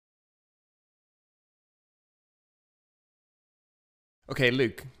Okay,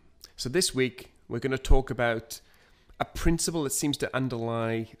 Luke. So this week we're going to talk about a principle that seems to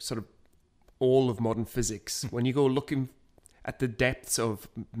underlie sort of all of modern physics. When you go looking at the depths of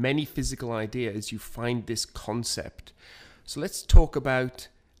many physical ideas, you find this concept. So let's talk about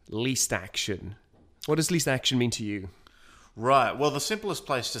least action. What does least action mean to you? Right. Well, the simplest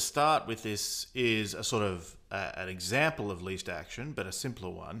place to start with this is a sort of an example of least action, but a simpler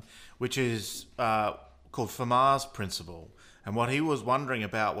one, which is called Fermat's Principle. And what he was wondering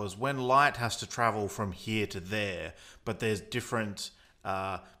about was when light has to travel from here to there, but there's different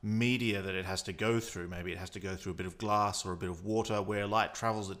media that it has to go through. Maybe it has to go through a bit of glass or a bit of water where light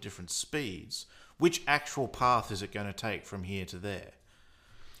travels at different speeds. Which actual path is it going to take from here to there?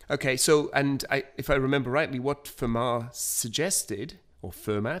 Okay, so, if I remember rightly, what Fermat suggested, was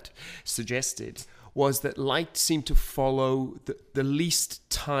that light seemed to follow the least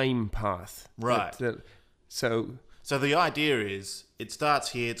time path. Right. So the idea is, it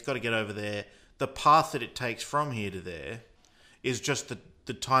starts here, it's got to get over there. The path that it takes from here to there is just the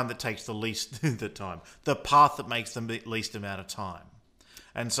time that takes the least the path that makes the least amount of time.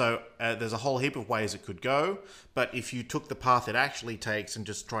 And so there's a whole heap of ways it could go, but if you took the path it actually takes and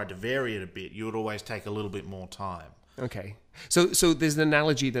just tried to vary it a bit, you would always take a little bit more time. Okay. So there's an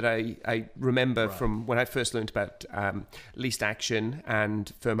analogy that I remember from when I first learned about least action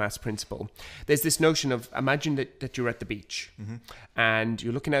and Fermat's Principle. There's this notion of, imagine that you're at the beach and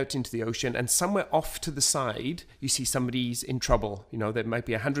you're looking out into the ocean, and somewhere off to the side, you see somebody's in trouble. You know, they might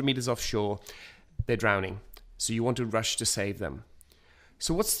be 100 meters offshore, they're drowning. So you want to rush to save them.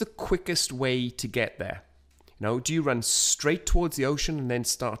 So what's the quickest way to get there? You know, do you run straight towards the ocean and then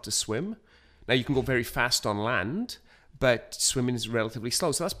start to swim? Now, you can go very fast on land, but swimming is relatively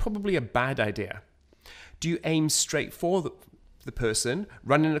slow. So that's probably a bad idea. Do you aim straight for the person,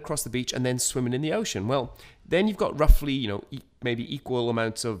 running across the beach and then swimming in the ocean? Well, then you've got roughly, maybe equal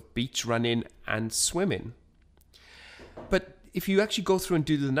amounts of beach running and swimming. But if you actually go through and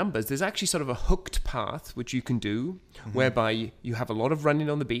do the numbers, there's actually sort of a hooked path which you can do, whereby you have a lot of running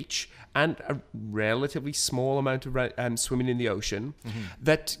on the beach and a relatively small amount of swimming in the ocean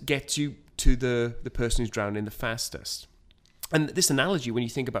that gets you to the person who's drowning the fastest. And this analogy, when you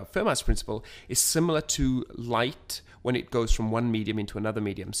think about Fermat's Principle, is similar to light when it goes from one medium into another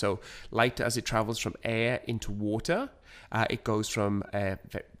medium. So light, as it travels from air into water, it goes from air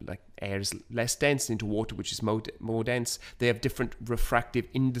is less dense into water, which is more dense. They have different refractive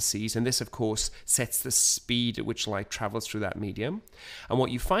indices, and this, of course, sets the speed at which light travels through that medium. And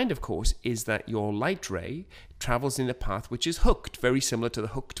what you find, of course, is that your light ray travels in a path which is hooked, very similar to the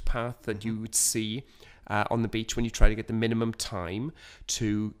hooked path that you would see on the beach when you try to get the minimum time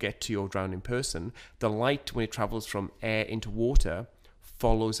to get to your drowning person. The light, when it travels from air into water,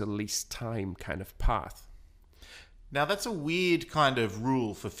 follows a least time kind of path. Now, that's a weird kind of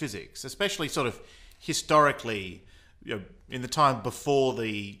rule for physics, especially sort of historically. In the time before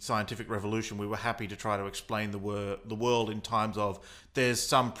the scientific revolution, we were happy to try to explain the world in times of there's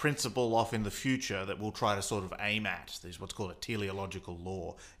some principle off in the future that we'll try to sort of aim at. There's what's called a teleological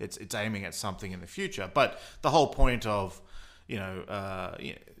law. It's aiming at something in the future. But the whole point of,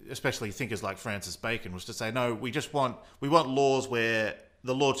 especially thinkers like Francis Bacon, was to say, no, we want laws where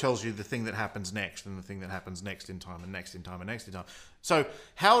the law tells you the thing that happens next and the thing that happens next in time and next in time and next in time. So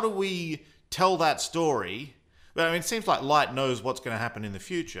how do we tell that story? Well, I mean, it seems like light knows what's going to happen in the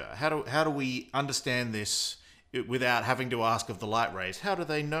future. How do we understand this without having to ask of the light rays? How do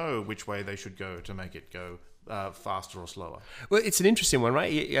they know which way they should go to make it go faster or slower? Well, it's an interesting one,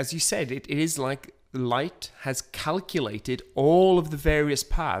 right? As you said, it is like light has calculated all of the various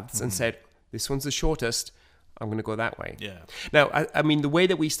paths and said, this one's the shortest, I'm going to go that way. Yeah. Now, I mean, the way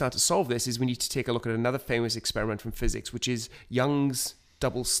that we start to solve this is we need to take a look at another famous experiment from physics, which is Young's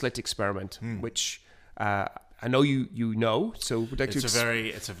double slit experiment, which I know you know. So would like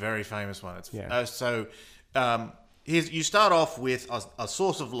it's a very famous one. You start off with a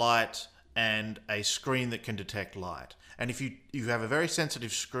source of light and a screen that can detect light. And if you have a very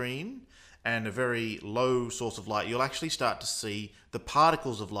sensitive screen and a very low source of light, you'll actually start to see the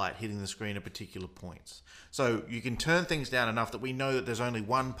particles of light hitting the screen at particular points. So you can turn things down enough that we know that there's only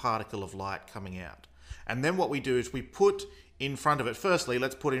one particle of light coming out. And then what we do is we put in front of it, firstly,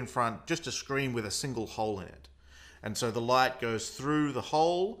 let's put in front just a screen with a single hole in it. And so the light goes through the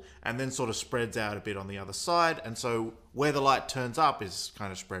hole and then sort of spreads out a bit on the other side. And so where the light turns up is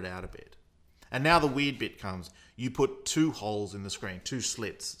kind of spread out a bit. And now the weird bit comes. You put two holes in the screen, two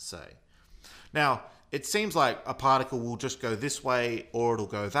slits, say. Now, it seems like a particle will just go this way or it'll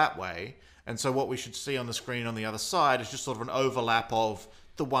go that way. And so what we should see on the screen on the other side is just sort of an overlap of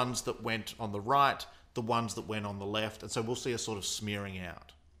the ones that went on the right, the ones that went on the left, and so we'll see a sort of smearing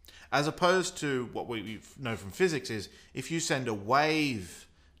out. As opposed to what we know from physics is if you send a wave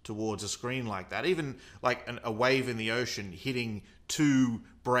towards a screen like that, even like a wave in the ocean hitting two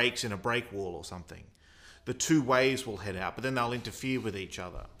breaks in a break wall or something, the two waves will head out, but then they'll interfere with each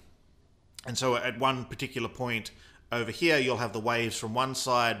other. And so at one particular point over here, you'll have the waves from one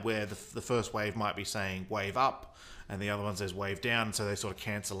side where the first wave might be saying wave up, and the other one says wave down, and so they sort of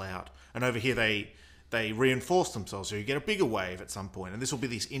cancel out. And over here, they reinforce themselves, so you get a bigger wave at some point, and this will be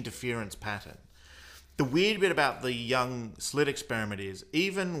this interference pattern. The weird bit about the young slit experiment is,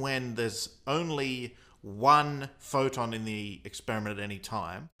 even when there's only one photon in the experiment at any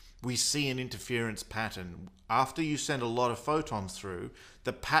time, we see an interference pattern. After you send a lot of photons through,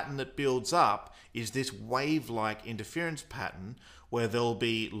 the pattern that builds up is this wave-like interference pattern where there'll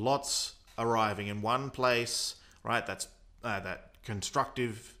be lots arriving in one place, right? That's that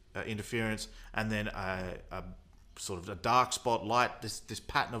constructive interference, and then a sort of a dark spot light, this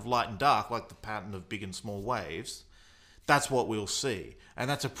pattern of light and dark, like the pattern of big and small waves. That's what we'll see. And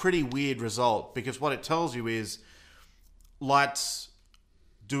that's a pretty weird result, because what it tells you is light's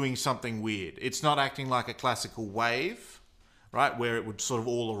doing something weird. It's not acting like a classical wave, right, where it would sort of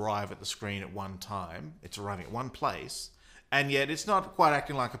all arrive at the screen at one time. It's arriving at one place. And yet it's not quite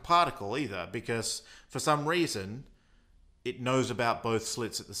acting like a particle either, because for some reason it knows about both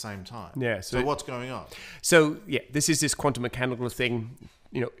slits at the same time. Yeah. So what's going on? So yeah, this is this quantum mechanical thing.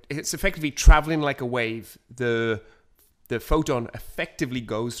 You know, it's effectively traveling like a wave. The photon effectively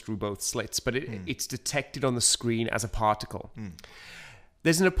goes through both slits, but it's detected on the screen as a particle.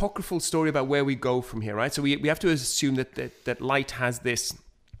 There's an apocryphal story about where we go from here, right? So we have to assume that light has this,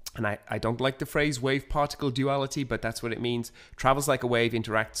 and I don't like the phrase wave-particle duality, but that's what it means. Travels like a wave,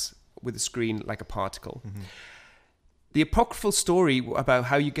 interacts with the screen like a particle. The apocryphal story about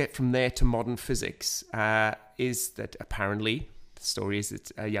how you get from there to modern physics is that apparently, the story is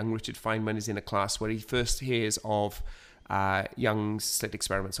that young Richard Feynman is in a class where he first hears of Young's slit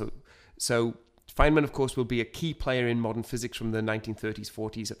experiment. So Feynman, of course, will be a key player in modern physics from the 1930s,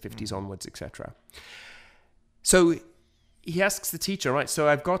 40s, 50s onwards, etc. So he asks the teacher, right, so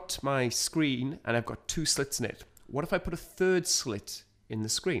I've got my screen and I've got two slits in it. What if I put a third slit in the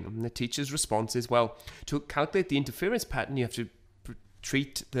screen? And the teacher's response is, well, to calculate the interference pattern, you have to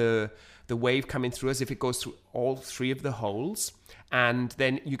treat the wave coming through as if it goes through all three of the holes, and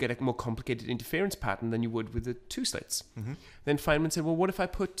then you get a more complicated interference pattern than you would with the two slits. Then Feynman said, well, what if I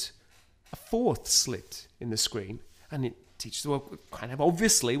put a fourth slit in the screen? And it teaches, well, kind of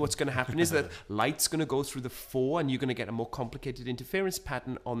obviously what's going to happen is that light's going to go through the four, and you're going to get a more complicated interference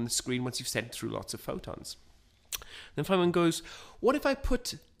pattern on the screen once you've sent through lots of photons. Then Feynman goes, what if I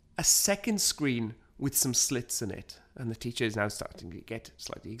put a second screen with some slits in it? And the teacher is now starting to get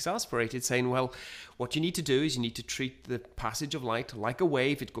slightly exasperated, saying, well, what you need to do is you need to treat the passage of light like a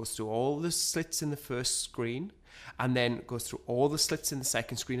wave. It goes through all the slits in the first screen, and then goes through all the slits in the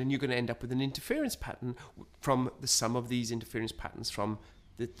second screen, and you're going to end up with an interference pattern from the sum of these interference patterns from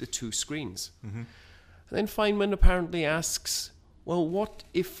the two screens. And then Feynman apparently asks, well, what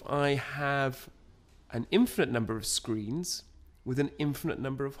if I have an infinite number of screens with an infinite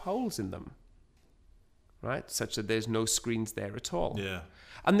number of holes in them, right? Such that there's no screens there at all. Yeah.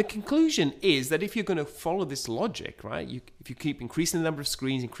 And the conclusion is that if you're going to follow this logic, right, if you keep increasing the number of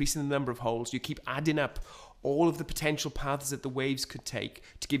screens, increasing the number of holes, you keep adding up all of the potential paths that the waves could take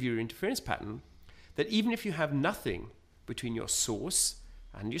to give you your interference pattern, that even if you have nothing between your source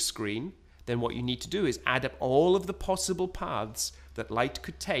and your screen, then what you need to do is add up all of the possible paths that light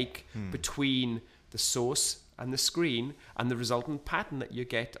could take between the source and the screen, and the resultant pattern that you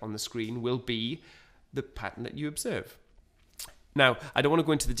get on the screen will be the pattern that you observe. Now, I don't want to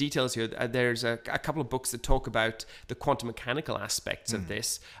go into the details here. There's a couple of books that talk about the quantum mechanical aspects of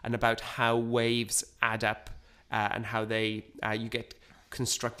this, and about how waves add up and how they you get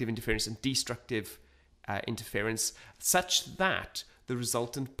constructive interference and destructive interference, such that the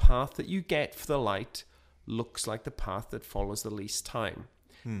resultant path that you get for the light looks like the path that follows the least time.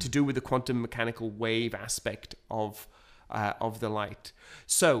 To do with the quantum mechanical wave aspect of the light.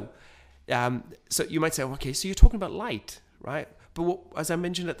 So you might say, okay, so you're talking about light, right? But what, as I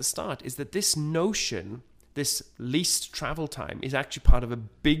mentioned at the start, is that this notion, this least travel time, is actually part of a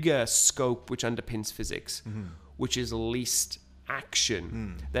bigger scope which underpins physics, which is least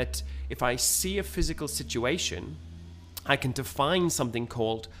action. That if I see a physical situation, I can define something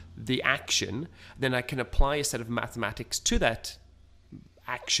called the action, then I can apply a set of mathematics to that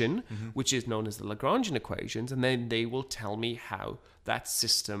action, which is known as the Lagrangian equations, and then they will tell me how that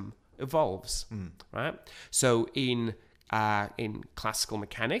system evolves, right? So in in classical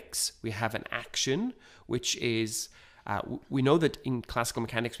mechanics. We have an action, which is, we know that in classical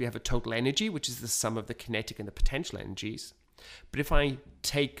mechanics we have a total energy, which is the sum of the kinetic and the potential energies. But if I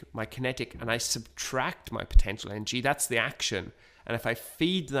take my kinetic and I subtract my potential energy, that's the action. And if I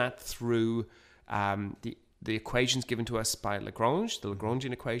feed that through the equations given to us by Lagrange, the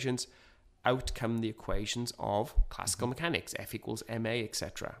Lagrangian equations, out come the equations of classical mechanics, F equals ma,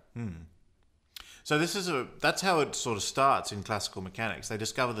 etc. So that's how it sort of starts in classical mechanics. They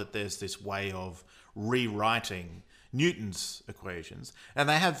discover that there's this way of rewriting Newton's equations, and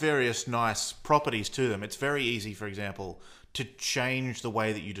they have various nice properties to them. It's very easy, for example, to change the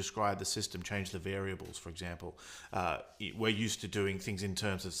way that you describe the system, change the variables, for example. We're used to doing things in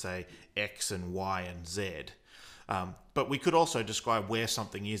terms of, say, x and y and z. But we could also describe where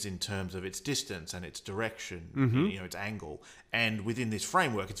something is in terms of its distance and its direction, its angle. And within this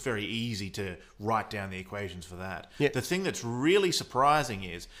framework, it's very easy to write down the equations for that. Yep. The thing that's really surprising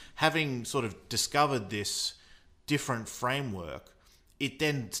is, having sort of discovered this different framework, it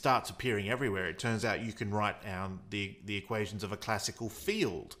then starts appearing everywhere. It turns out you can write down the equations of a classical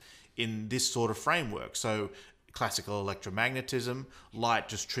field in this sort of framework. So classical electromagnetism, light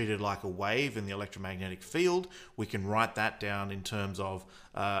just treated like a wave in the electromagnetic field, we can write that down in terms of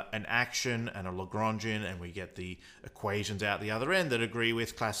an action and a Lagrangian, and we get the equations out the other end that agree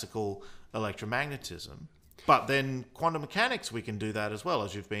with classical electromagnetism. But then quantum mechanics, we can do that as well,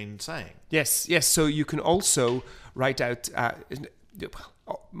 as you've been saying. Yes. So you can also write out...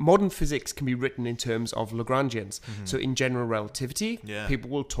 modern physics can be written in terms of Lagrangians. So in general relativity, people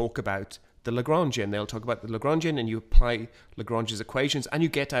will talk about the Lagrangian. They'll talk about the Lagrangian, and you apply Lagrange's equations and you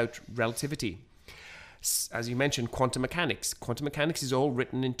get out relativity. As you mentioned, quantum mechanics. Quantum mechanics is all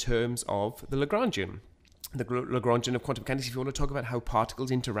written in terms of the Lagrangian. The Lagrangian of quantum mechanics, if you want to talk about how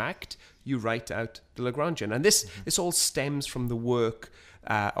particles interact, you write out the Lagrangian. And this all stems from the work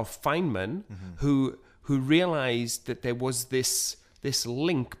of Feynman, who realized that there was this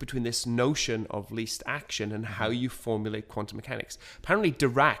link between this notion of least action and how you formulate quantum mechanics. Apparently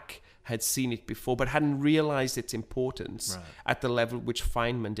Dirac had seen it before, but hadn't realized its importance at the level which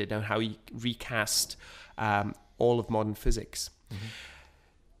Feynman did, and how he recast all of modern physics.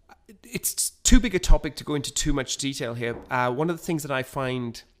 It's too big a topic to go into too much detail here. One of the things that I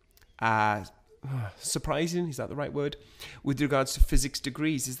find surprising, is that the right word, with regards to physics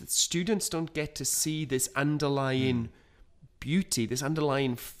degrees, is that students don't get to see this underlying beauty, this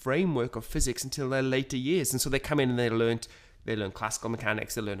underlying framework of physics until their later years. And so they come in and they learn classical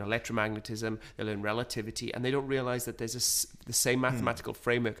mechanics, they learn electromagnetism, they learn relativity, and they don't realize that there's the same mathematical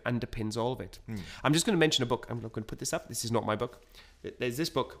framework underpins all of it. I'm just going to mention a book. I'm not going to put this up. This is not my book. There's this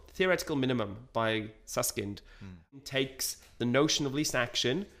book, Theoretical Minimum by Susskind. It takes the notion of least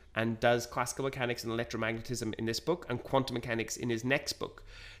action and does classical mechanics and electromagnetism in this book and quantum mechanics in his next book,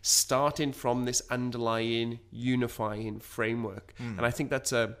 starting from this underlying unifying framework. And I think that's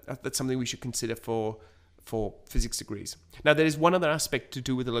something we should consider for physics degrees. Now, there is one other aspect to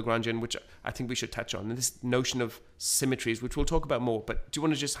do with the Lagrangian, which I think we should touch on, and this notion of symmetries, which we'll talk about more. But do you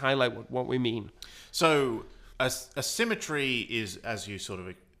want to just highlight what we mean? So a symmetry is, as you sort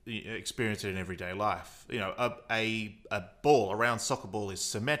of experience it in everyday life. A ball, a round soccer ball, is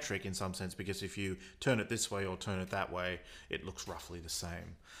symmetric in some sense, because if you turn it this way or turn it that way, it looks roughly the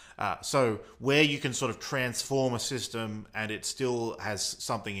same. So where you can sort of transform a system and it still has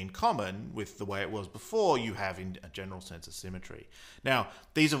something in common with the way it was before, you have, in a general sense, a symmetry. Now,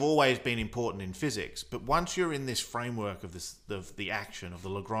 these have always been important in physics, but once you're in this framework of the action of the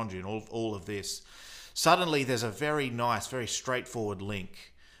Lagrangian, all of this, suddenly there's a very nice, very straightforward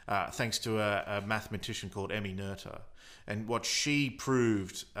link, thanks to a mathematician called Emmy Noether. And what she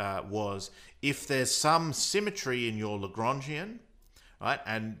proved was, if there's some symmetry in your Lagrangian, right,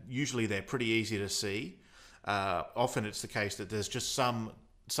 and usually they're pretty easy to see, often it's the case that there's just some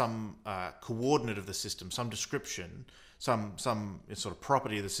coordinate of the system, some description, some sort of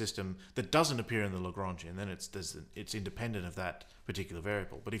property of the system that doesn't appear in the Lagrangian, then it's independent of that particular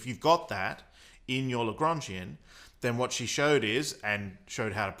variable. But if you've got that in your Lagrangian, then what she showed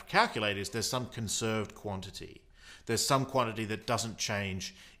how to calculate is, there's some conserved quantity. There's some quantity that doesn't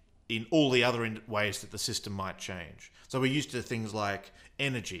change in all the other ways that the system might change. So we're used to things like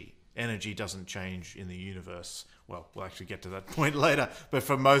energy. Energy doesn't change in the universe. Well, we'll actually get to that point later. But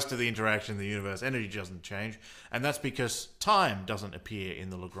for most of the interaction in the universe, energy doesn't change. And that's because time doesn't appear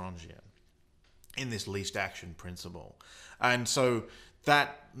in the Lagrangian, in this least action principle. And so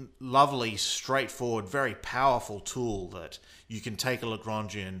that lovely, straightforward, very powerful tool that you can take a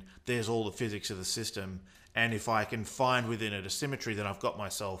Lagrangian, there's all the physics of the system, And if I can find within it a symmetry, then I've got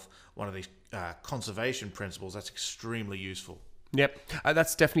myself one of these conservation principles. That's extremely useful. Yep,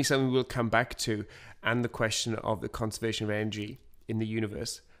 that's definitely something we'll come back to, and the question of the conservation of energy in the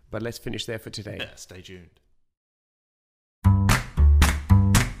universe. But let's finish there for today. Stay tuned.